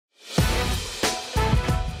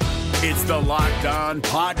It's the Locked On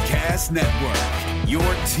Podcast Network, your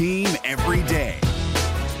team every day.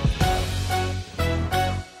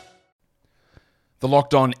 The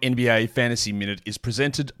Locked On NBA Fantasy Minute is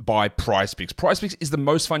presented by PrizePicks. PrizePicks is the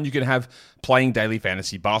most fun you can have playing daily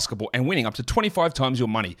fantasy basketball and winning up to 25 times your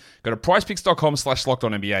money. Go to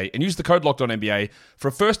prizepicks.com/LockedOnNBA and use the code LockedOnNBA for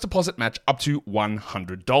a first deposit match up to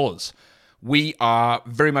 $100. We are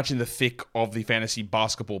very much in the thick of the fantasy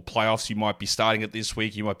basketball playoffs. You might be starting it this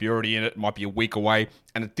week. You might be already in it. It might be a week away.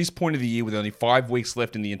 And at this point of the year, with only 5 weeks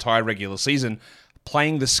left in the entire regular season,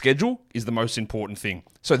 playing the schedule is the most important thing.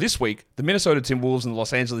 So this week, the Minnesota Timberwolves and the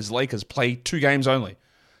Los Angeles Lakers play 2 games only.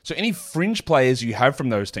 So any fringe players you have from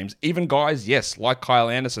those teams, even guys, yes, like Kyle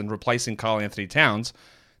Anderson replacing Karl Anthony Towns,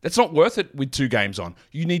 that's not worth it with 2 games on.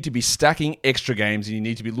 You need to be stacking extra games, and you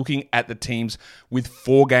need to be looking at the teams with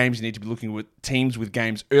 4 games. You need to be looking at teams with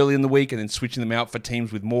games early in the week and then switching them out for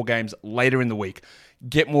teams with more games later in the week.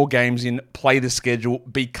 Get more games in, play the schedule,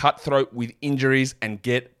 be cutthroat with injuries, and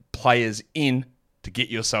get players in to get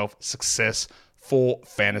yourself success for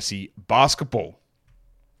fantasy basketball.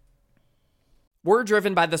 We're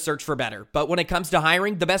driven by the search for better, but when it comes to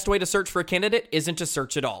hiring, the best way to search for a candidate isn't to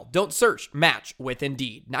search at all. Don't search, match with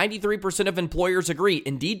Indeed. 93% of employers agree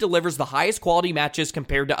Indeed delivers the highest quality matches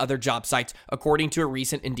compared to other job sites, according to a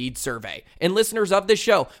recent Indeed survey. And listeners of this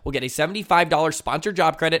show will get a $75 sponsored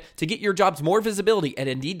job credit to get your jobs more visibility at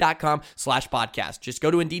Indeed.com/podcast. Just go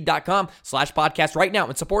to Indeed.com/podcast right now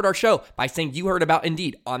and support our show by saying you heard about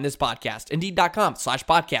Indeed on this podcast.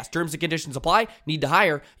 Indeed.com/podcast. Terms and conditions apply. Need to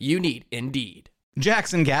hire? You need Indeed.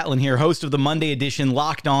 Jackson Gatlin here, host of the Monday edition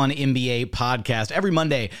Locked On NBA podcast. Every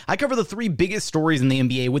Monday, I cover the 3 biggest stories in the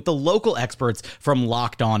NBA with the local experts from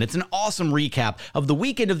Locked On. It's an awesome recap of the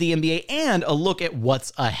weekend of the NBA and a look at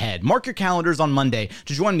what's ahead. Mark your calendars on Monday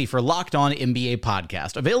to join me for Locked On NBA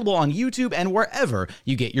podcast, available on YouTube and wherever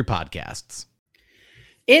you get your podcasts.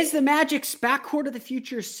 Is the Magic's backcourt of the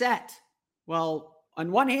future set? Well,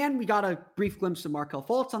 on one hand, we got a brief glimpse of Markelle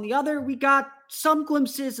Fultz. On the other, we got some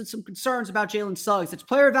glimpses and some concerns about Jalen Suggs. It's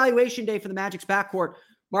player evaluation day for the Magic's backcourt.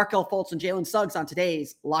 Markelle Fultz and Jalen Suggs on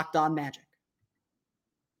today's Locked On Magic.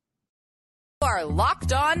 You are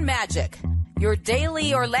Locked On Magic, your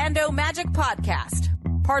daily Orlando Magic podcast.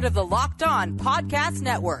 Part of the Locked On Podcast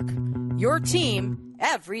Network, your team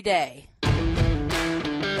every day.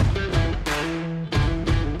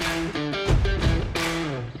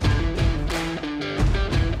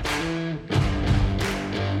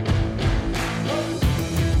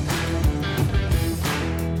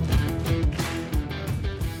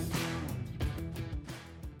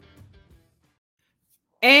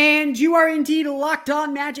 And you are indeed Locked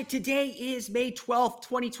On Magic. Today is May 12th,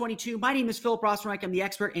 2022. My name is Philip Rossmann. I'm the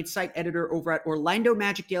expert and site editor over at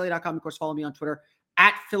OrlandoMagicDaily.com. Of course, follow me on Twitter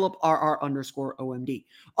at PhilipRR_OMD.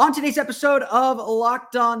 On today's episode of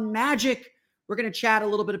Locked On Magic, we're going to chat a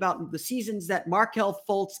little bit about the seasons that Markelle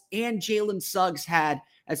Fultz and Jalen Suggs had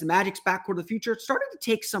as the Magic's backcourt of the future. It started to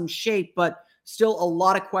take some shape, but still a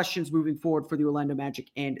lot of questions moving forward for the Orlando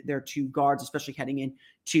Magic and their 2 guards, especially heading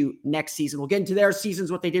into next season. We'll get into their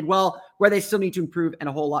seasons, what they did well, where they still need to improve, and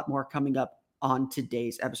a whole lot more coming up on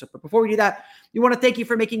today's episode. But before we do that, we want to thank you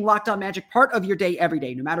for making Locked On Magic part of your day every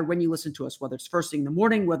day, no matter when you listen to us, whether it's first thing in the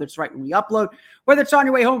morning, whether it's right when we upload, whether it's on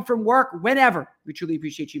your way home from work, whenever. We truly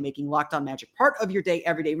appreciate you making Locked On Magic part of your day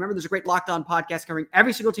every day. Remember, there's a great Locked On podcast covering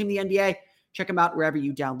every single team in the NBA. Check them out wherever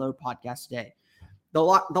you download podcasts today. The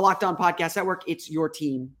Locked On Podcast Network, it's your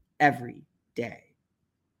team every day.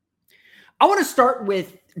 I want to start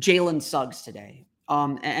with Jalen Suggs today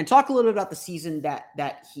and talk a little bit about the season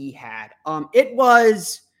that he had. It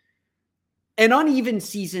was an uneven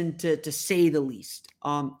season to say the least.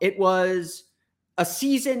 It was a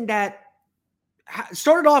season that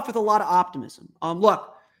started off with a lot of optimism. Look,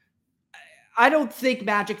 I don't think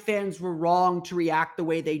Magic fans were wrong to react the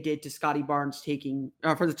way they did to Scottie Barnes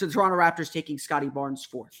for the Toronto Raptors taking Scottie Barnes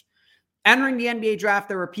 4th. Entering the NBA draft,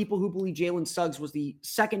 there were people who believed Jalen Suggs was the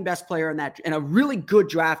second best player in a really good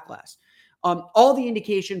draft class. All the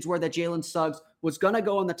indications were that Jalen Suggs was going to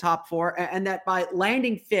go in the top 4, and that by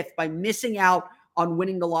landing 5th, by missing out on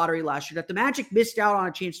winning the lottery last year, that the Magic missed out on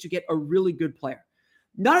a chance to get a really good player.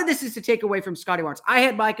 None of this is to take away from Scottie Barnes. I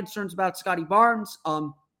had my concerns about Scottie Barnes.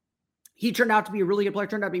 He turned out to be a really good player,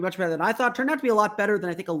 turned out to be much better than I thought, turned out to be a lot better than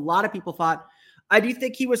I think a lot of people thought. I do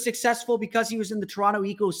think he was successful because he was in the Toronto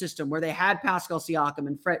ecosystem where they had Pascal Siakam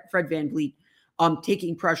and Fred VanVleet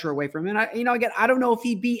taking pressure away from him. And, again, I don't know if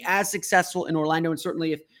he'd be as successful in Orlando. And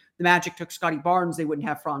certainly if the Magic took Scottie Barnes, they wouldn't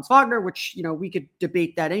have Franz Wagner, which, we could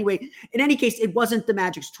debate that anyway. In any case, it wasn't the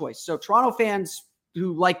Magic's choice. So Toronto fans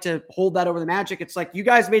who like to hold that over the Magic, it's like, you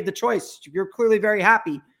guys made the choice. You're clearly very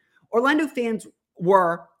happy. Orlando fans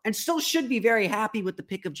were and still should be very happy with the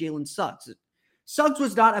pick of Jalen Suggs. Suggs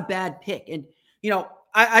was not a bad pick. And,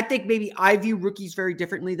 I think maybe I view rookies very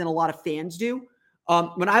differently than a lot of fans do.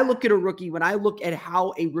 When I look at a rookie, when I look at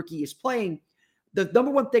how a rookie is playing, the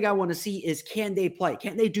number one thing I want to see is, can they play?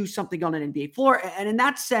 Can they do something on an NBA floor? And in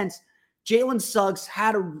that sense, Jalen Suggs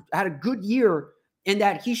had a good year in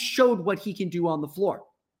that he showed what he can do on the floor.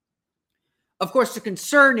 Of course, the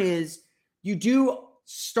concern is you do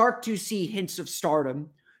start to see hints of stardom.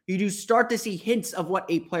 You do start to see hints of what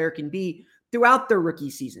a player can be throughout their rookie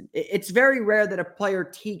season. It's very rare that a player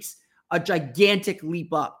takes a gigantic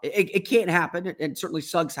leap up. It can't happen, and certainly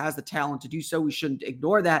Suggs has the talent to do so. We shouldn't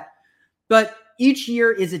ignore that. But each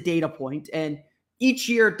year is a data point, and each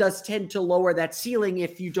year does tend to lower that ceiling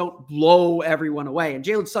if you don't blow everyone away. And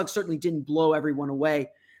Jalen Suggs certainly didn't blow everyone away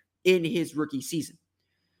in his rookie season.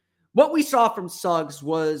 What we saw from Suggs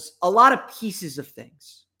was a lot of pieces of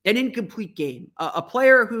things, an incomplete game, a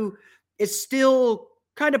player who is still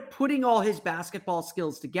kind of putting all his basketball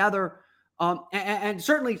skills together, and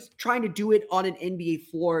certainly trying to do it on an NBA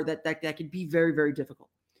floor that can be very, very difficult.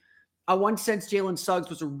 In one sense, Jalen Suggs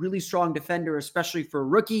was a really strong defender, especially for a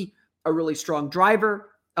rookie, a really strong driver,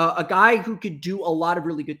 a guy who could do a lot of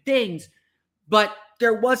really good things, but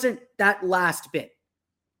there wasn't that last bit,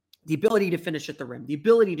 the ability to finish at the rim, the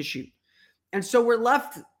ability to shoot. And so we're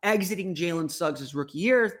left exiting Jalen Suggs' rookie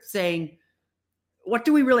year saying, what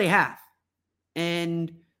do we really have?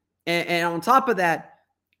 And on top of that,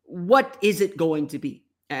 what is it going to be?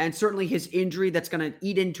 And certainly his injury that's going to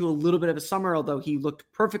eat into a little bit of a summer, although he looked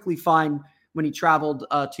perfectly fine when he traveled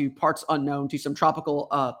to parts unknown, to some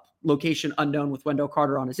tropical location unknown with Wendell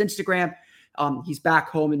Carter on his Instagram. He's back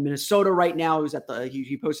home in Minnesota right now. He was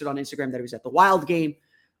he posted on Instagram that he was at the Wild game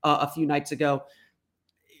a few nights ago.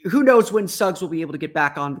 Who knows when Suggs will be able to get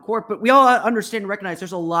back on the court, but we all understand and recognize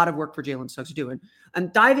there's a lot of work for Jalen Suggs to do.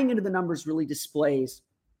 And diving into the numbers really displays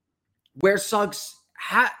where Suggs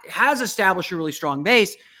has established a really strong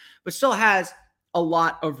base, but still has a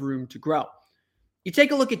lot of room to grow. You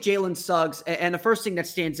take a look at Jalen Suggs, and the first thing that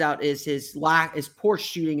stands out is his poor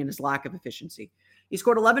shooting and his lack of efficiency. He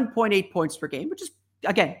scored 11.8 points per game, which is,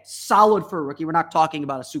 again, solid for a rookie. We're not talking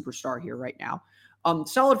about a superstar here right now.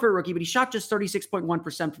 Solid for a rookie, but he shot just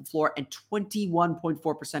 36.1% from floor and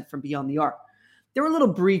 21.4% from beyond the arc. There were little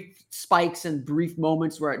brief spikes and brief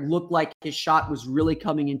moments where it looked like his shot was really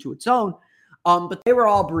coming into its own, but they were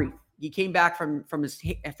all brief. He came back from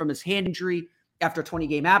his hand injury after a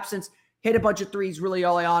 20-game absence, hit a bunch of threes really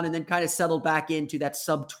early on, and then kind of settled back into that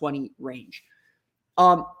sub-20 range.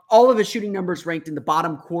 All of his shooting numbers ranked in the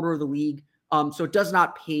bottom quarter of the league. So it does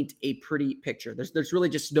not paint a pretty picture. There's really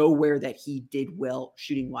just nowhere that he did well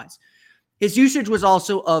shooting-wise. His usage was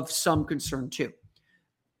also of some concern too.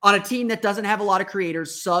 On a team that doesn't have a lot of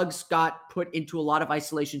creators, Suggs got put into a lot of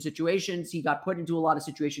isolation situations. He got put into a lot of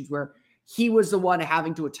situations where he was the one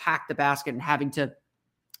having to attack the basket and having to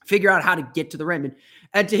figure out how to get to the rim.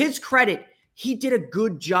 And to his credit, he did a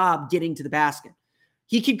good job getting to the basket.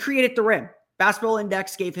 He could create at the rim. Basketball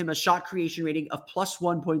Index gave him a shot creation rating of plus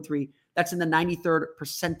 1.3. That's in the 93rd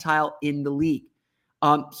percentile in the league.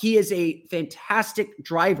 He is a fantastic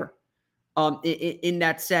driver in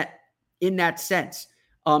that sense.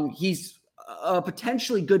 He's a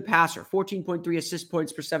potentially good passer, 14.3 assist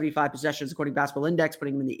points per 75 possessions, according to Basketball Index,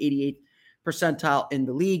 putting him in the 88th percentile in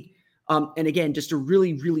the league. And again, just a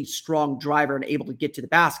really, really strong driver and able to get to the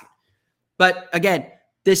basket. But again,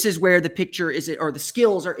 this is where the picture is, or the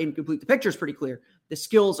skills are incomplete. The picture is pretty clear. The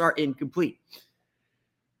skills are incomplete.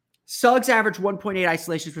 Suggs averaged 1.8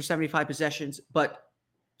 isolations per 75 possessions, but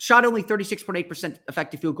shot only 36.8%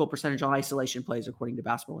 effective field goal percentage on isolation plays, according to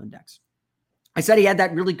Basketball Index. I said he had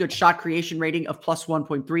that really good shot creation rating of plus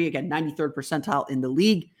 1.3, again, 93rd percentile in the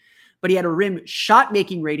league, but he had a rim shot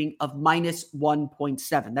making rating of minus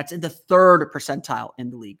 1.7. That's in the 3rd percentile in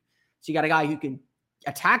the league. So you got a guy who can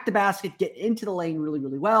attack the basket, get into the lane really,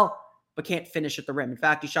 really well, but can't finish at the rim. In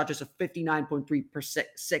fact, he shot just a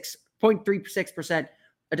 59.36%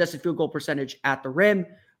 adjusted field goal percentage at the rim.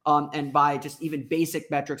 And by just even basic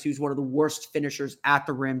metrics, he was one of the worst finishers at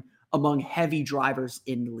the rim among heavy drivers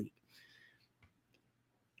in the league.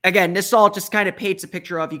 Again, this all just kind of paints a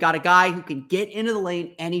picture of you got a guy who can get into the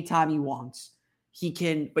lane anytime he wants.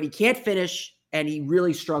 But he can't finish, and he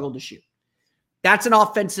really struggled to shoot. That's an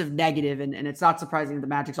offensive negative, and it's not surprising that the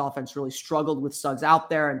Magic's offense really struggled with Suggs out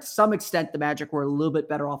there. And to some extent, the Magic were a little bit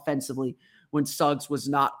better offensively when Suggs was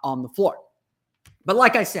not on the floor. But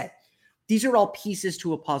like I said, these are all pieces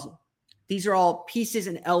to a puzzle. These are all pieces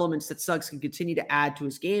and elements that Suggs can continue to add to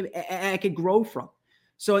his game and can grow from.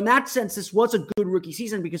 So in that sense, this was a good rookie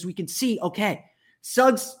season because we can see, okay,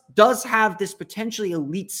 Suggs does have this potentially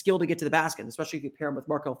elite skill to get to the basket, especially if you pair him with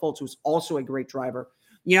Markelle Fultz, who's also a great driver.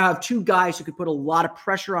 You now have two guys who could put a lot of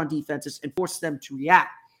pressure on defenses and force them to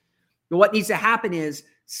react. But what needs to happen is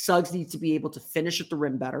Suggs needs to be able to finish at the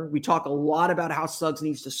rim better. We talk a lot about how Suggs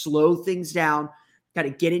needs to slow things down, kind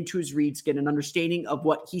of get into his reads, get an understanding of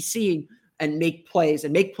what he's seeing, and make plays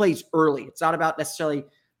early. It's not about necessarily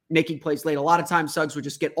making plays late. A lot of times Suggs would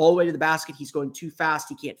just get all the way to the basket. He's going too fast.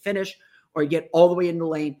 He can't finish, or he'd get all the way in the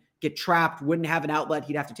lane, get trapped, wouldn't have an outlet.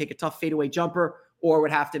 He'd have to take a tough fadeaway jumper or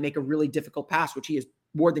would have to make a really difficult pass, which he is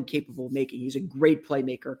more than capable of making. He's a great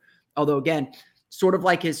playmaker. Although, again, sort of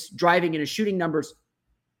like his driving and his shooting numbers,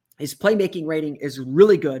 his playmaking rating is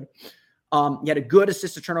really good. He had a good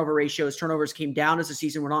assist-to-turnover ratio. His turnovers came down as the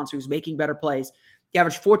season went on, so he was making better plays. He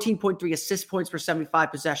averaged 14.3 assist points per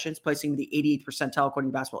 75 possessions, placing him in the 88th percentile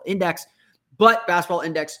according to Basketball Index. But Basketball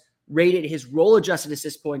Index rated his role-adjusted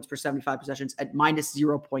assist points per 75 possessions at minus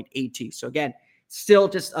 0.82. So again, still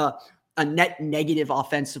just a net negative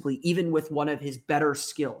offensively, even with one of his better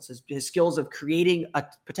skills. His skills of creating a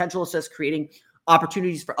potential assist, creating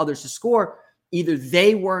opportunities for others to score. Either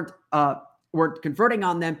they weren't converting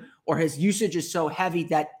on them, or his usage is so heavy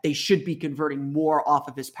that they should be converting more off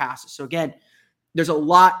of his passes. So again, there's a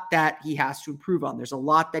lot that he has to improve on. There's a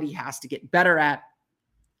lot that he has to get better at.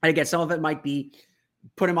 And again, some of it might be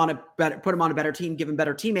put him on a better team, give him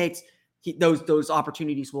better teammates. Those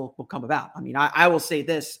opportunities will come about. I mean, I will say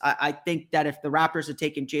this. I think that if the Raptors had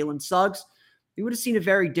taken Jalen Suggs, we would have seen a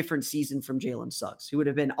very different season from Jalen Suggs. He would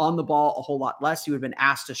have been on the ball a whole lot less. He would have been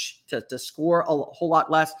asked to score a whole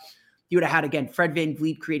lot less. He would have had, again, Fred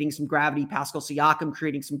VanVleet creating some gravity, Pascal Siakam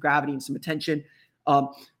creating some gravity and some attention.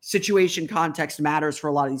 Situation context matters for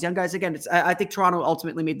a lot of these young guys. Again, I think Toronto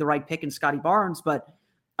ultimately made the right pick in Scotty Barnes, but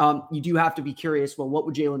you do have to be curious, well, what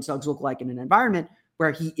would Jalen Suggs look like in an environment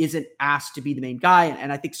where he isn't asked to be the main guy?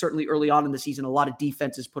 And I think certainly early on in the season, a lot of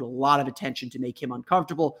defenses put a lot of attention to make him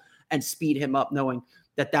uncomfortable and speed him up, knowing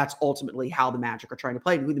that that's ultimately how the Magic are trying to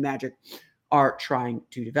play and who the Magic are trying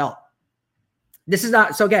to develop. This is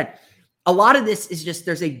not, so again, a lot of this is just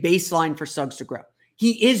there's a baseline for Suggs to grow.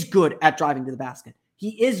 He is good at driving to the basket.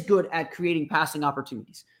 He is good at creating passing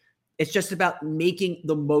opportunities. It's just about making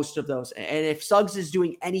the most of those. And if Suggs is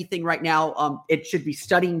doing anything right now, it should be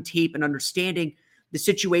studying tape and understanding the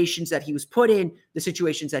situations that he was put in, the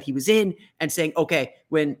situations that he was in, and saying, okay,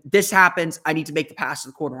 when this happens, I need to make the pass to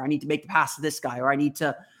the corner. I need to make the pass to this guy, or I need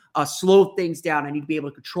to slow things down. I need to be able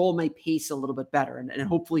to control my pace a little bit better. And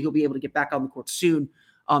hopefully he'll be able to get back on the court soon,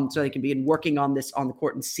 so they can begin working on this on the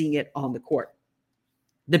court and seeing it on the court.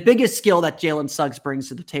 The biggest skill that Jalen Suggs brings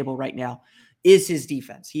to the table right now is his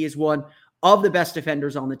defense. He is one of the best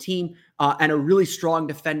defenders on the team, and a really strong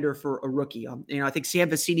defender for a rookie. I think Sam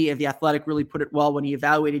Vecini of The Athletic really put it well when he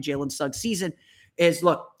evaluated Jalen Suggs' season is,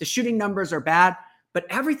 look, the shooting numbers are bad, but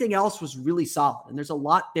everything else was really solid. And there's a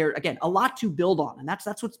lot there, again, a lot to build on. And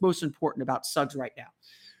that's what's most important about Suggs right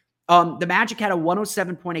now. The Magic had a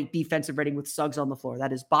 107.8 defensive rating with Suggs on the floor.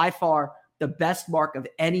 That is by far the best mark of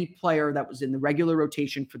any player that was in the regular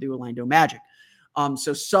rotation for the Orlando Magic.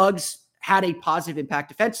 So Suggs had a positive impact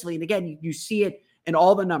defensively. And again, you see it in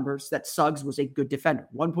all the numbers that Suggs was a good defender.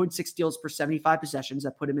 1.6 steals per 75 possessions.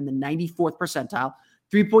 That put him in the 94th percentile.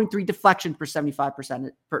 3.3 deflections per 75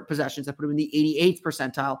 possessions. That put him in the 88th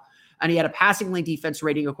percentile. And he had a passing lane defense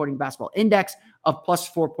rating, according to Basketball Index, of plus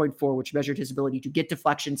 4.4, which measured his ability to get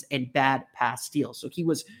deflections and bad pass steals. So he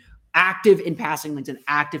was active in passing lanes and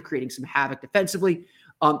active creating some havoc defensively.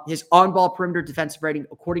 His on-ball perimeter defensive rating,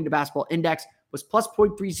 according to Basketball Index, was plus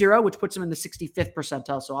 0.30, which puts him in the 65th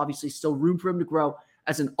percentile. So obviously still room for him to grow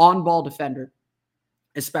as an on-ball defender,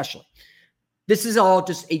 especially. This is all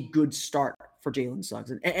just a good start for Jalen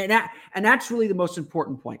Suggs. And that's really the most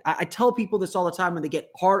important point. I tell people this all the time when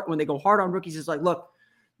they go hard on rookies. It's like, look,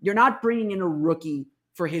 you're not bringing in a rookie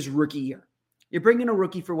for his rookie year. You're bringing in a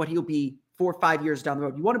rookie for what he'll be 4 or 5 years down the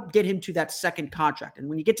road. You want to get him to that second contract. And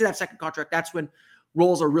when you get to that second contract, that's when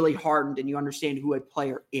roles are really hardened and you understand who a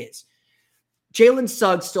player is. Jalen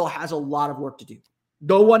Suggs still has a lot of work to do.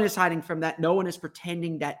 No one is hiding from that. No one is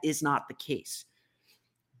pretending that is not the case.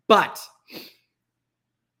 But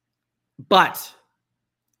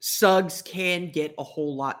Suggs can get a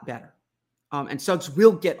whole lot better. And Suggs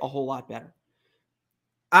will get a whole lot better.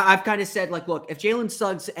 I've kind of said, like, look, if Jalen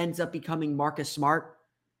Suggs ends up becoming Marcus Smart,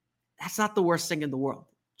 that's not the worst thing in the world.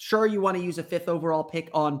 Sure, you want to use a 5th overall pick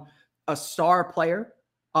on a star player,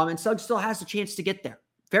 and Suggs still has a chance to get there.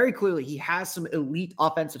 Very clearly, he has some elite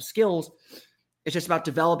offensive skills. It's just about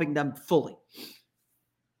developing them fully.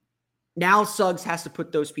 Now Suggs has to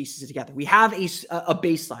put those pieces together. We have a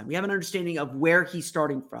baseline. We have an understanding of where he's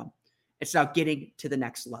starting from It's now getting to the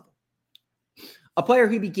next level. A player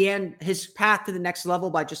who began his path to the next level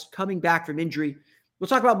by just coming back from injury. We'll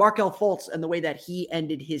talk about Markelle Fultz and the way that he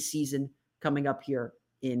ended his season coming up here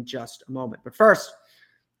in just a moment. But first,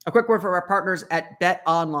 a quick word for our partners at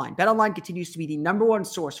BetOnline. BetOnline continues to be the number one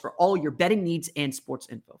source for all your betting needs and sports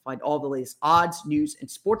info. Find all the latest odds, news, and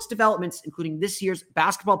sports developments, including this year's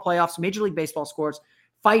basketball playoffs, Major League Baseball scores,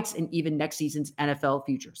 fights, and even next season's NFL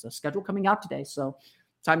futures. The schedule coming out today, so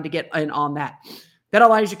time to get in on that.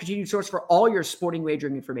 BetOnline is your continued source for all your sporting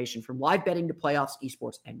wagering information, from live betting to playoffs,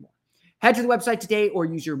 esports, and more. Head to the website today or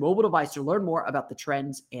use your mobile device to learn more about the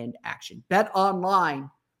trends and action. BetOnline,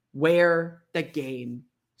 where the game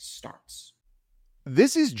starts.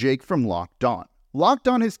 This is Jake from Locked On. Locked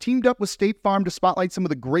On has teamed up with State Farm to spotlight some of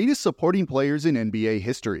the greatest supporting players in NBA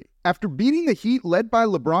history. After beating the Heat led by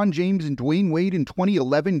LeBron James and Dwayne Wade in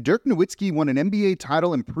 2011, Dirk Nowitzki won an NBA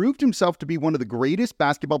title and proved himself to be one of the greatest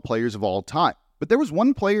basketball players of all time. But there was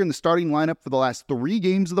one player in the starting lineup for the last 3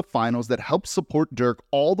 games of the finals that helped support Dirk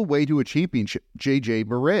all the way to a championship, JJ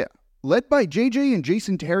Barea. Led by JJ and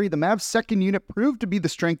Jason Terry, the Mavs' second unit proved to be the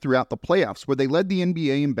strength throughout the playoffs, where they led the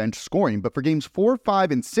NBA in bench scoring. But for games 4, 5,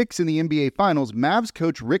 and 6 in the NBA Finals, Mavs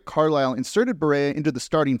coach Rick Carlisle inserted Barea into the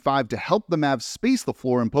starting 5 to help the Mavs space the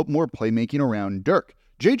floor and put more playmaking around Dirk.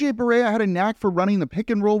 JJ Barea had a knack for running the pick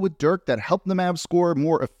and roll with Dirk that helped the Mavs score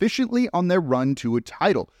more efficiently on their run to a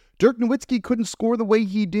title. Dirk Nowitzki couldn't score the way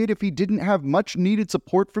he did if he didn't have much needed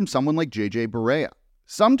support from someone like JJ Barea.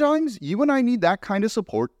 Sometimes you and I need that kind of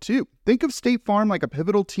support too. Think of State Farm like a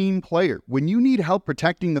pivotal team player. When you need help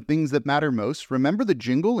protecting the things that matter most, remember the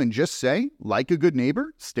jingle and just say, like a good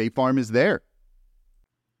neighbor, State Farm is there.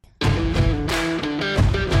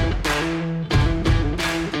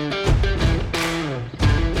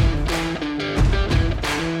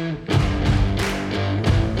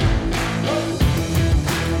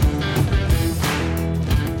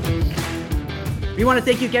 We want to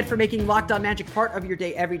thank you again for making Locked On Magic part of your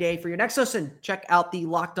day every day. For your next listen, check out the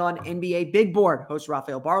Locked On NBA Big Board. Host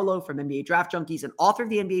Rafael Barlow from NBA Draft Junkies and author of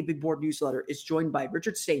the NBA Big Board newsletter is joined by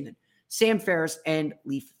Richard Stayman, Sam Ferris, and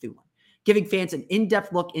Leif Thulin, giving fans an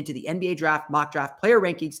in-depth look into the NBA draft, mock draft, player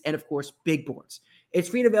rankings, and of course, big boards. It's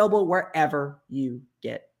free and available wherever you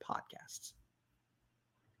get podcasts.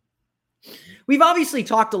 We've obviously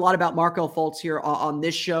talked a lot about Markelle Fultz here on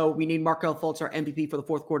this show. We named Markelle Fultz our MVP for the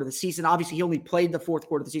fourth quarter of the season. Obviously, he only played the fourth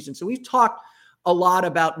quarter of the season. So we've talked a lot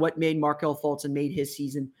about what made Markelle Fultz and made his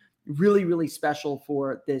season really, really special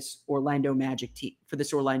for this Orlando Magic team.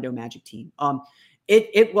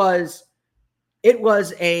 It was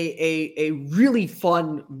a really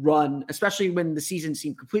fun run, especially when the season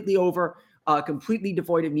seemed completely over, completely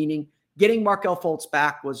devoid of meaning. Getting Markelle Fultz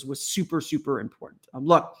back was super, super important.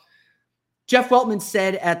 Look, Jeff Weltman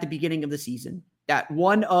said at the beginning of the season that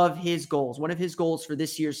one of his goals for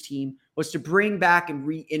this year's team was to bring back and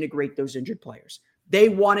reintegrate those injured players. They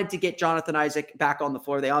wanted to get Jonathan Isaac back on the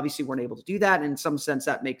floor. They obviously weren't able to do that. And in some sense,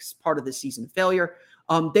 that makes part of the season a failure.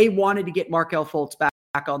 They wanted to get Markelle Fultz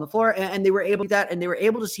back on the floor, and they were able to do that. And they were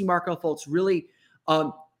able to see Markelle Fultz really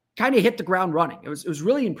kind of hit the ground running. It was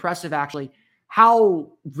really impressive, actually,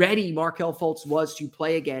 how ready Markelle Fultz was to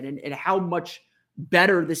play again and how much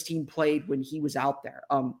better this team played when he was out there,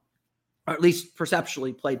 or at least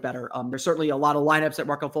perceptually played better. There's certainly a lot of lineups that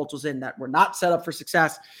Markelle Fultz was in that were not set up for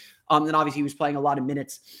success. And obviously he was playing a lot of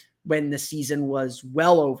minutes when the season was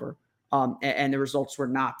well over, and the results were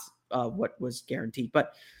not what was guaranteed.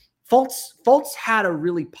 But Fultz had a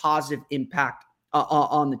really positive impact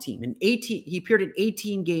on the team. He appeared in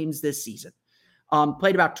 18 games this season,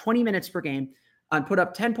 played about 20 minutes per game, and put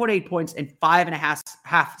up 10.8 points and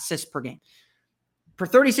 5.5 assists per game. For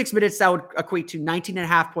 36 minutes, that would equate to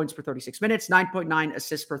 19.5 points per 36 minutes, 9.9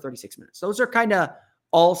 assists per 36 minutes. Those are kind of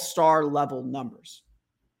all-star level numbers.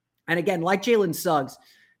 And again, like Jalen Suggs,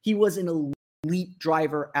 he was an elite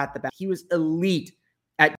driver at the back. He was elite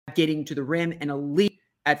at getting to the rim and elite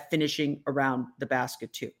at finishing around the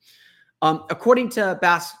basket too. According to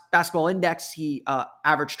Basketball Index, he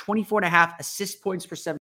averaged 24.5 assist points per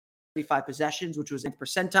 75 possessions, which was 9th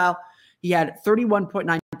percentile. He had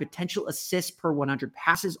 31.9 potential assists per 100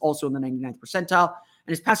 passes, also in the 99th percentile.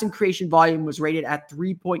 And his passing creation volume was rated at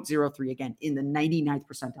 3.03, again, in the 99th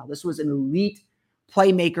percentile. This was an elite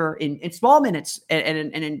playmaker in small minutes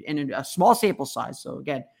and in a small sample size. So,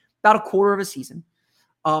 again, about a quarter of a season.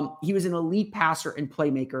 He was an elite passer and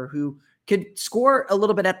playmaker who could score a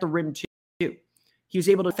little bit at the rim, too. He was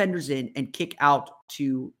able to defenders in and kick out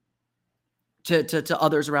to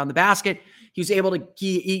others around the basket. He's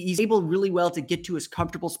able really well to get to his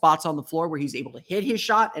comfortable spots on the floor where he's able to hit his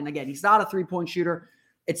shot. And again, he's not a three-point shooter.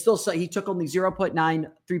 It's still, so he took only 0.9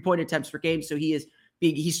 3-point attempts per game. So he's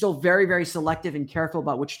still very, very selective and careful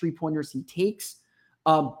about which 3-pointers he takes.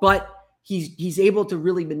 But he's able to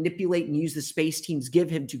really manipulate and use the space teams give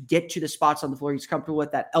him to get to the spots on the floor. He's comfortable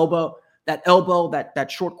with that elbow, that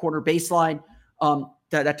short corner baseline,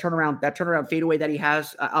 that turnaround fadeaway that he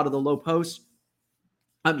has out of the low post.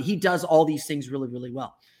 He does all these things really, really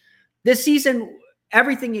well. This season,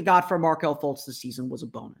 everything you got from Markelle Fultz this season was a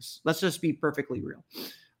bonus. Let's just be perfectly real.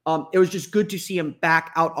 It was just good to see him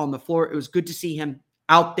back out on the floor. It was good to see him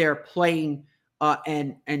out there playing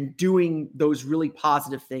and doing those really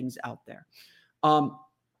positive things out there.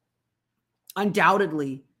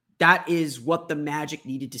 Undoubtedly, that is what the Magic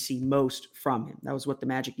needed to see most from him. That was what the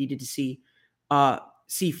Magic needed to see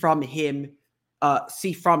from him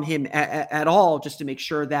at all, just to make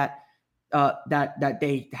sure that that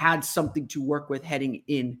they had something to work with heading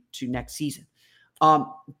into next season.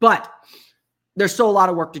 But there's still a lot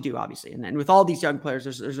of work to do, obviously. And with all these young players,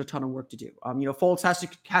 there's a ton of work to do. Fultz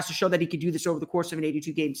has to show that he can do this over the course of an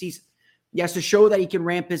 82-game season. He has to show that he can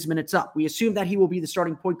ramp his minutes up. We assume that he will be the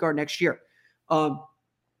starting point guard next year.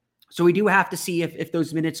 So we do have to see if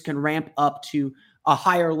those minutes can ramp up to a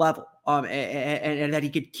higher level and that he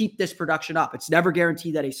could keep this production up. It's never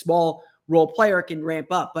guaranteed that a small role player can ramp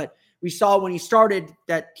up, but we saw when he started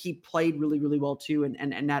that he played really, really well too,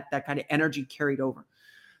 and that kind of energy carried over.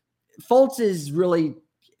 Fultz is really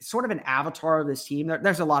sort of an avatar of this team.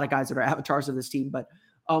 There's a lot of guys that are avatars of this team, but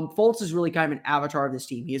Fultz is really kind of an avatar of this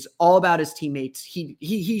team. He is all about his teammates.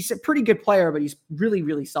 He's a pretty good player, but he's really,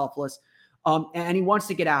 really selfless, and he wants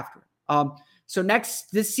to get after it. So this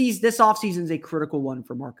offseason is a critical one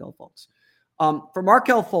for Markelle Fultz. For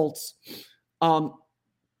Markelle Fultz,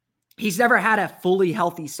 he's never had a fully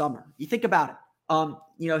healthy summer. You think about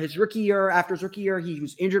it. His rookie year, he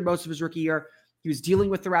was injured most of his rookie year. He was dealing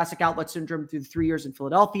with thoracic outlet syndrome through the 3 years in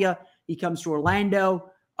Philadelphia. He comes to Orlando.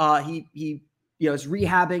 He is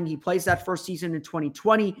rehabbing. He plays that first season in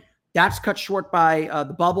 2020. That's cut short by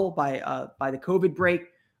the bubble, by the COVID break.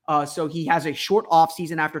 So he has a short off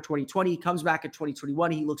season after 2020. He comes back in 2021.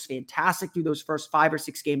 He looks fantastic through those first 5 or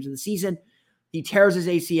 6 games of the season. He tears his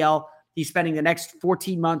ACL. He's spending the next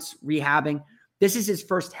 14 months rehabbing. This is his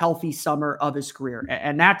first healthy summer of his career.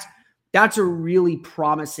 And that's a really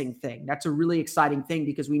promising thing. That's a really exciting thing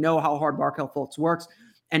because we know how hard Markelle Fultz works.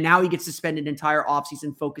 And now he gets to spend an entire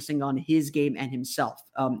offseason focusing on his game and himself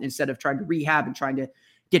instead of trying to rehab and trying to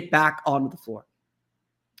get back onto the floor.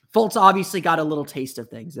 Fultz obviously got a little taste of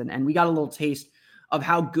things, and we got a little taste of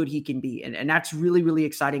how good he can be. And that's really, really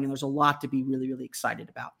exciting. And there's a lot to be really, really excited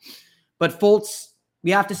about. But Fultz,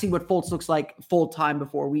 we have to see what Fultz looks like full time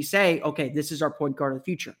before we say, okay, this is our point guard of the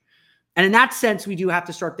future. And in that sense, we do have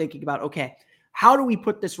to start thinking about, okay, how do we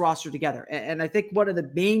put this roster together? And I think one of the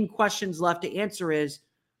main questions left to answer is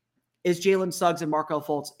Jalen Suggs and Markelle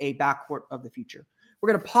Fultz a backcourt of the future?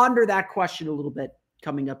 We're going to ponder that question a little bit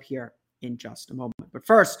coming up here in just a moment. But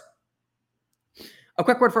first, a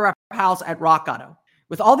quick word for our pals at Rock Auto.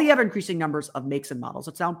 With all the ever-increasing numbers of makes and models,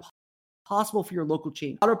 it's now possible for your local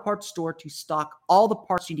chain auto parts store to stock all the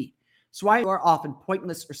parts you need. So why you are often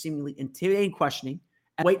pointless or seemingly intimidating questioning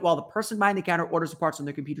and wait while the person behind the counter orders the parts on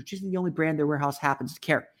their computer, choosing the only brand their warehouse happens to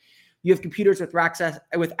carry. You have computers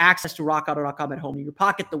with access to rockauto.com at home in your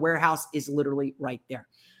pocket. The warehouse is literally right there.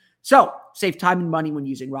 So save time and money when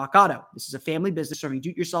using Rock Auto. This is a family business serving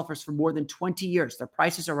do-it-yourselfers for more than 20 years. Their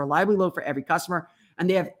prices are reliably low for every customer, and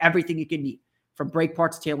they have everything you can need, from brake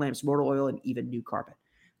parts, tail lamps, motor oil, and even new carpet.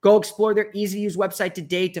 Go explore their easy-to-use website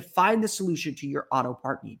today to find the solution to your auto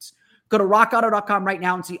part needs. Go to rockauto.com right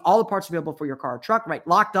now and see all the parts available for your car or truck. Right,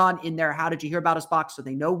 Locked On in there. How did you hear about us box so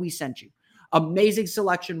they know we sent you. Amazing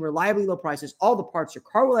selection, reliably low prices, all the parts your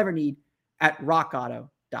car will ever need at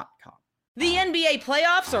rockauto.com. The NBA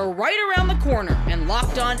playoffs are right around the corner, and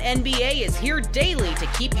Locked On NBA is here daily to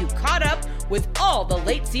keep you caught up with all the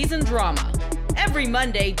late season drama. Every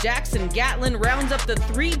Monday, Jackson Gatlin rounds up the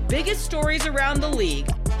 3 biggest stories around the league,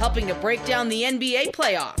 helping to break down the NBA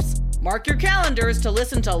playoffs. Mark your calendars to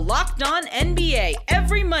listen to Locked On NBA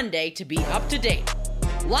every Monday to be up to date.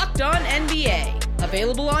 Locked On NBA,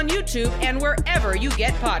 available on YouTube and wherever you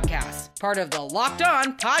get podcasts. Part of the Locked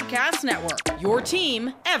On Podcast Network, your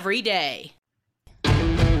team every day.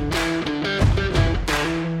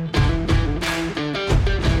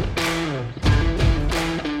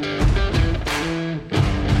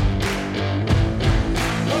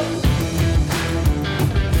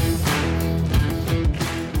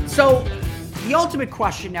 So the ultimate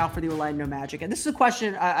question now for the Orlando Magic, and this is a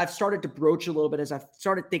question I've started to broach a little bit as I've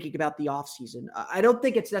started thinking about the offseason. I don't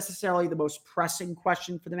think it's necessarily the most pressing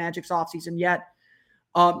question for the Magic's offseason yet,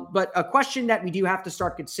 But a question that we do have to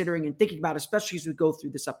start considering and thinking about, especially as we go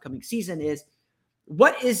through this upcoming season, is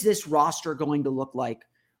what is this roster going to look like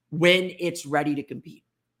when it's ready to compete?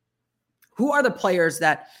 Who are the players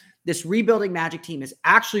that this rebuilding Magic team is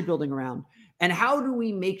actually building around? And how do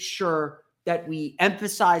we make sure that we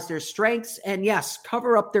emphasize their strengths and, yes,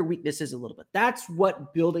 cover up their weaknesses a little bit? That's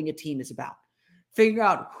what building a team is about. Figure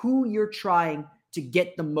out who you're trying to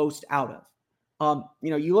get the most out of.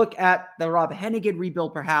 You look at the Rob Hennigan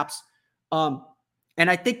rebuild, perhaps, and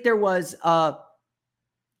I think that was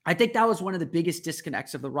one of the biggest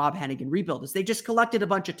disconnects of the Rob Hennigan rebuild, is they just collected a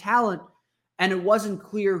bunch of talent, and it wasn't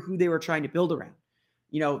clear who they were trying to build around.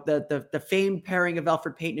 The famed pairing of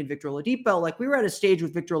Elfrid Payton and Victor Oladipo. Like, we were at a stage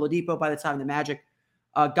with Victor Oladipo by the time the Magic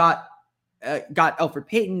got Elfrid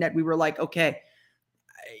Payton that we were like, okay,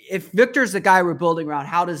 if Victor's the guy we're building around,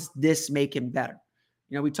 how does this make him better?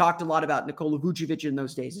 We talked a lot about Nikola Vucevic in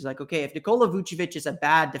those days. It's like, okay, if Nikola Vucevic is a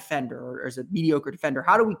bad defender or is a mediocre defender,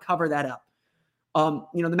 how do we cover that up?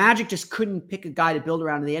 The Magic just couldn't pick a guy to build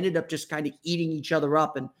around, and they ended up just kind of eating each other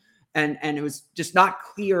up, and it was just not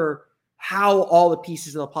clear how all the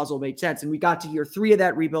pieces of the puzzle made sense. And we got to year 3 of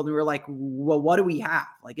that rebuild, and we were like, well, what do we have?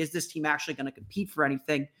 Like, is this team actually going to compete for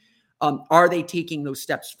anything? Are they taking those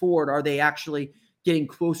steps forward? Are they actually getting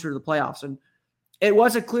closer to the playoffs? And it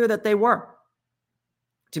wasn't clear that they were.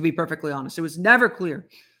 To be perfectly honest, it was never clear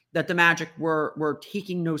that the Magic were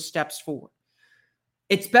taking no steps forward.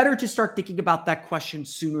 It's better to start thinking about that question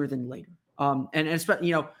sooner than later.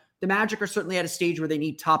 The Magic are certainly at a stage where they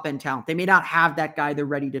need top-end talent. They may not have that guy they're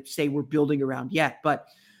ready to say we're building around yet, but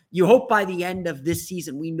you hope by the end of this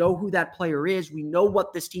season, we know who that player is. We know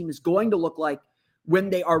what this team is going to look like when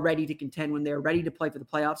they are ready to contend, when they're ready to play for the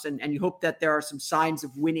playoffs. And you hope that there are some signs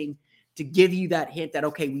of winning to give you that hint that,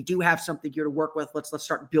 okay, we do have something here to work with. Let's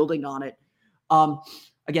start building on it.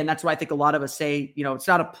 Again, that's why I think a lot of us say, it's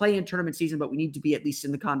not a play-in tournament season, but we need to be at least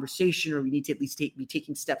in the conversation, or we need to at least be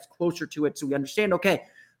taking steps closer to it, so we understand, okay,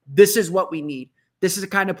 this is what we need. This is the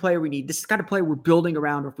kind of player we need. This is the kind of player we're building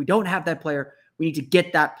around. Or if we don't have that player, we need to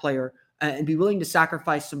get that player and be willing to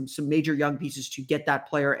sacrifice some major young pieces to get that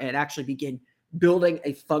player and actually begin building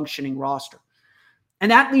a functioning roster. And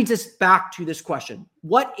that leads us back to this question.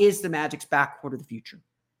 What is the Magic's backcourt of the future?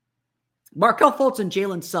 Markelle Fultz and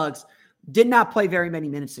Jalen Suggs did not play very many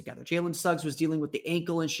minutes together. Jalen Suggs was dealing with the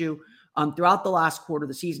ankle issue throughout the last quarter of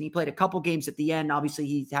the season. He played a couple games at the end. Obviously,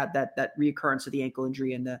 he had that reoccurrence of the ankle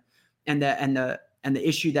injury and the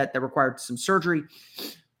issue that required some surgery.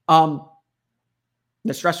 The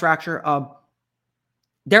stress fracture.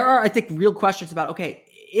 There are, I think, real questions about, okay,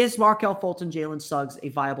 is Markelle Fultz and Jalen Suggs a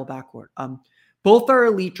viable backcourt? Both are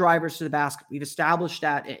elite drivers to the basket. We've established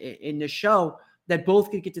that in this show, that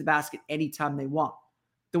both can get to the basket anytime they want.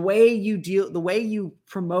 The way you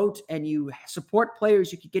promote and you support players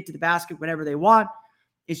who can get to the basket whenever they want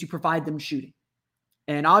is you provide them shooting.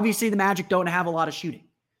 And obviously the Magic don't have a lot of shooting.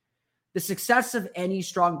 The success of any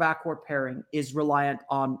strong backcourt pairing is reliant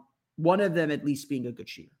on one of them at least being a good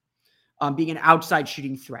shooter, being an outside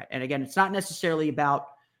shooting threat. And again, it's not necessarily about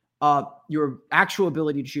your actual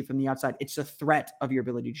ability to shoot from the outside. It's the threat of your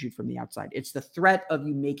ability to shoot from the outside. It's the threat of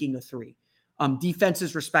you making a three.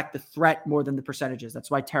 Defenses respect the threat more than the percentages.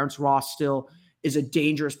 That's why Terrence Ross still is a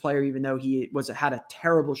dangerous player, even though he had a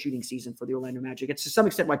terrible shooting season for the Orlando Magic. It's to some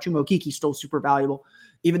extent why Chuma Okeke still super valuable,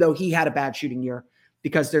 even though he had a bad shooting year,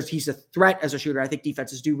 because he's a threat as a shooter. I think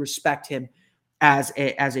defenses do respect him as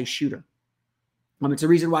a shooter. It's a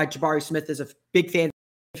reason why Jabari Smith is a big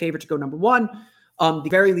favorite to go number one. At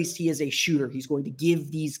the very least, he is a shooter. He's going to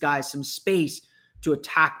give these guys some space to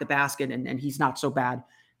attack the basket, and he's not so bad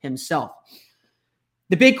himself.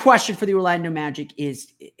 The big question for the Orlando Magic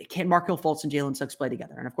is, can Markelle Fultz and Jalen Suggs play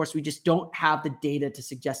together? And of course, we just don't have the data to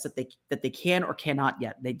suggest that they can or cannot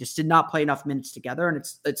yet. They just did not play enough minutes together, and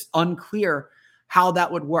it's unclear how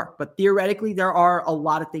that would work. But theoretically, there are a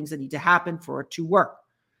lot of things that need to happen for it to work.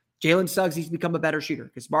 Jalen Suggs needs to become a better shooter,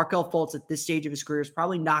 because Markelle Fultz at this stage of his career is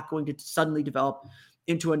probably not going to suddenly develop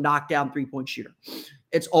into a knockdown three-point shooter.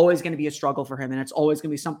 It's always going to be a struggle for him, and it's always going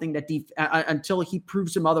to be something that until he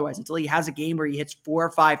proves him otherwise, until he has a game where he hits 4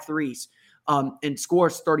 or 5 threes and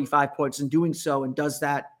scores 35 points, and doing so and does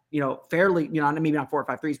that, fairly, maybe not 4 or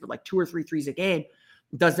 5 threes, but like 2 or 3 threes a game,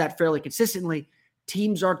 does that fairly consistently,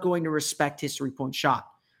 teams aren't going to respect his three-point shot.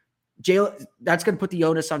 That's going to put the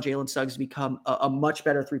onus on Jalen Suggs to become a much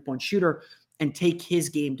better three-point shooter and take his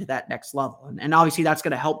game to that next level. And obviously that's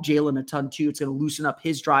going to help Jalen a ton too. It's going to loosen up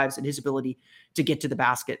his drives and his ability to get to the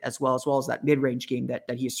basket as well as that mid-range game that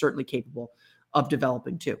he is certainly capable of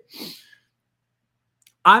developing too.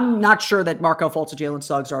 I'm not sure that Markelle Fultz and Jalen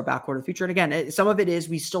Suggs are a backcourt of the future. And again, some of it is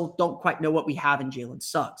we still don't quite know what we have in Jalen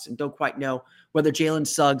Suggs and don't quite know whether Jalen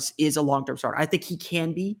Suggs is a long-term starter. I think he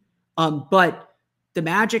can be. But the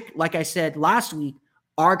Magic, like I said last week,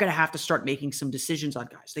 are going to have to start making some decisions on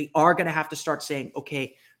guys. They are going to have to start saying,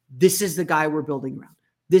 okay, this is the guy we're building around.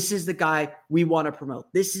 This is the guy we want to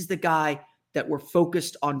promote. This is the guy that we're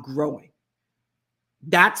focused on growing.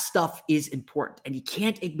 That stuff is important, and you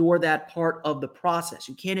can't ignore that part of the process.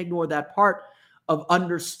 You can't ignore that part of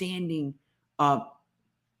understanding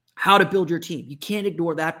how to build your team. You can't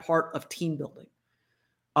ignore that part of team building.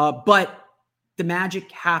 But the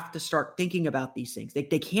Magic have to start thinking about these things. They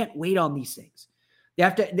can't wait on these things.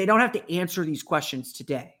 They don't have to answer these questions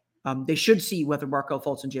today. They should see whether Markelle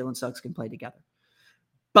Fultz and Jalen Suggs can play together.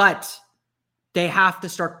 But they have to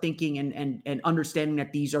start thinking and understanding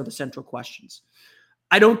that these are the central questions.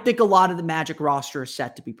 I don't think a lot of the Magic roster is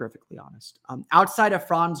set, to be perfectly honest. Outside of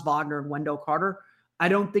Franz Wagner and Wendell Carter, I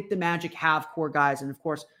don't think the Magic have core guys. And of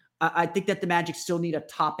course, I think that the Magic still need a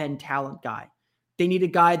top-end talent guy. They need a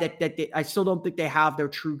guy that I still don't think they have their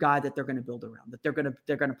true guy that they're going to build around, that they're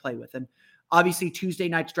going to play with. And obviously, Tuesday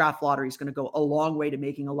night's draft lottery is going to go a long way to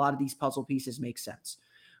making a lot of these puzzle pieces make sense.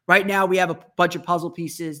 Right now, we have a bunch of puzzle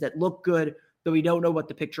pieces that look good, but we don't know what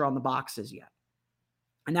the picture on the box is yet.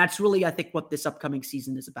 And that's really, I think, what this upcoming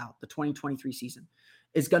season is about. The 2023 season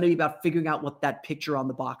is going to be about figuring out what that picture on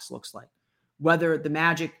the box looks like. Whether the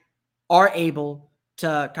Magic are able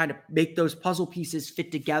to kind of make those puzzle pieces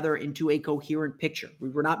fit together into a coherent picture.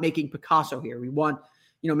 We're not making Picasso here. We want,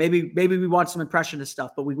 maybe we want some impressionist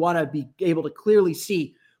stuff, but we want to be able to clearly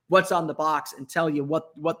see what's on the box and tell you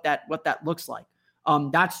what that looks like.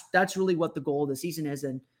 That's really what the goal of the season is.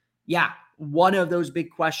 And yeah, one of those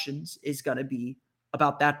big questions is going to be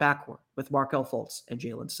about that backcourt with Markelle Fultz and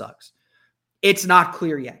Jalen Suggs. It's not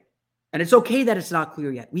clear yet. And it's okay that it's not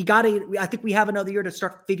clear yet. I think we have another year to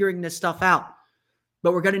start figuring this stuff out,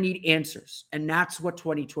 but we're going to need answers. And that's what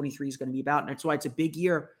 2023 is going to be about. And that's why it's a big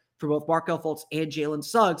year for both Markelle Fultz and Jalen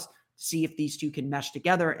Suggs to see if these two can mesh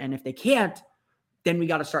together. And if they can't, then we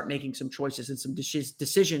got to start making some choices and some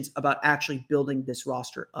decisions about actually building this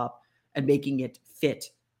roster up and making it fit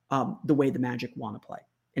the way the Magic want to play.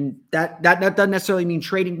 And that doesn't necessarily mean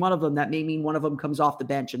trading one of them. That may mean one of them comes off the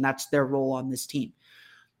bench, and that's their role on this team.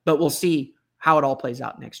 But we'll see how it all plays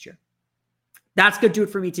out next year. That's going to do it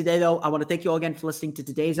for me today, though. I want to thank you all again for listening to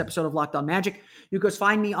today's episode of Locked On Magic. You can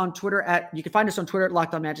find me on Twitter you can find us on Twitter at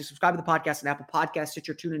Locked On Magic. Subscribe to the podcast on Apple Podcasts,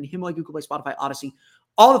 Stitcher, TuneIn, Himalaya, Google Play, Spotify, Odyssey,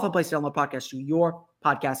 all the fun places to download podcasts to your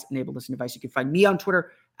podcast-enabled listening device. You can find me on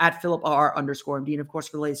Twitter at PhilipR_MD. And of course,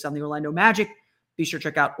 for the latest on the Orlando Magic, be sure to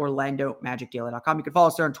check out OrlandoMagicDaily.com. You can follow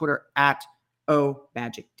us there on Twitter at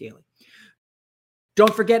OMagicDaily.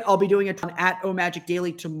 Don't forget, I'll be doing it at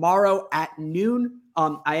OMagicDaily tomorrow at noon.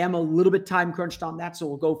 I am a little bit time crunched on that, so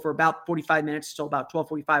we'll go for about 45 minutes till about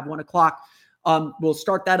 12:45, 1 o'clock. We'll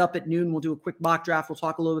start that up at noon. We'll do a quick mock draft. We'll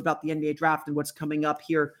talk a little bit about the NBA draft and what's coming up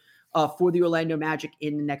here for the Orlando Magic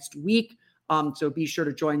in the next week. So be sure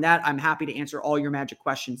to join that. I'm happy to answer all your Magic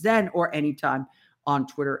questions then or anytime on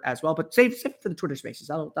Twitter as well. But save for the Twitter Spaces.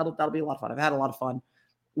 That'll be a lot of fun. I've had a lot of fun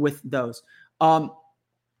with those. We'll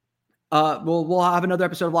have another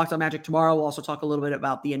episode of Locked On Magic tomorrow. We'll also talk a little bit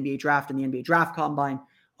about the NBA draft and the NBA draft combine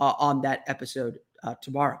on that episode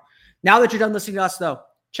tomorrow. Now that you're done listening to us, though,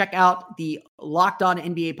 check out the Locked On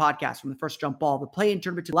NBA podcast from the first jump ball, the play-in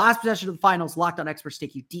tournament to the last possession of the finals. Locked On experts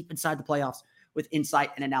take you deep inside the playoffs with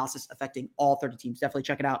insight and analysis affecting all 30 teams. Definitely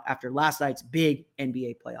check it out after last night's big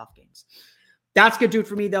NBA playoff games. That's going to do it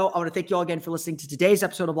for me, though. I want to thank you all again for listening to today's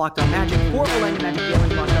episode of Locked On Magic. For Orlando Magic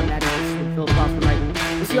Daily, Locked On Magic, this is Phil Cross.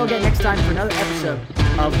 We'll see you all again next time for another episode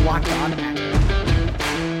of Locked On Magic.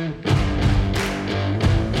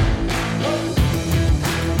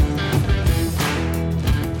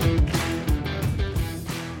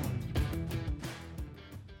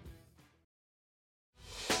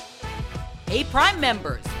 Hey, Prime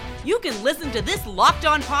members, you can listen to this Locked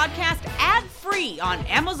On podcast ad-free on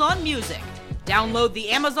Amazon Music. Download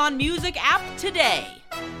the Amazon Music app today.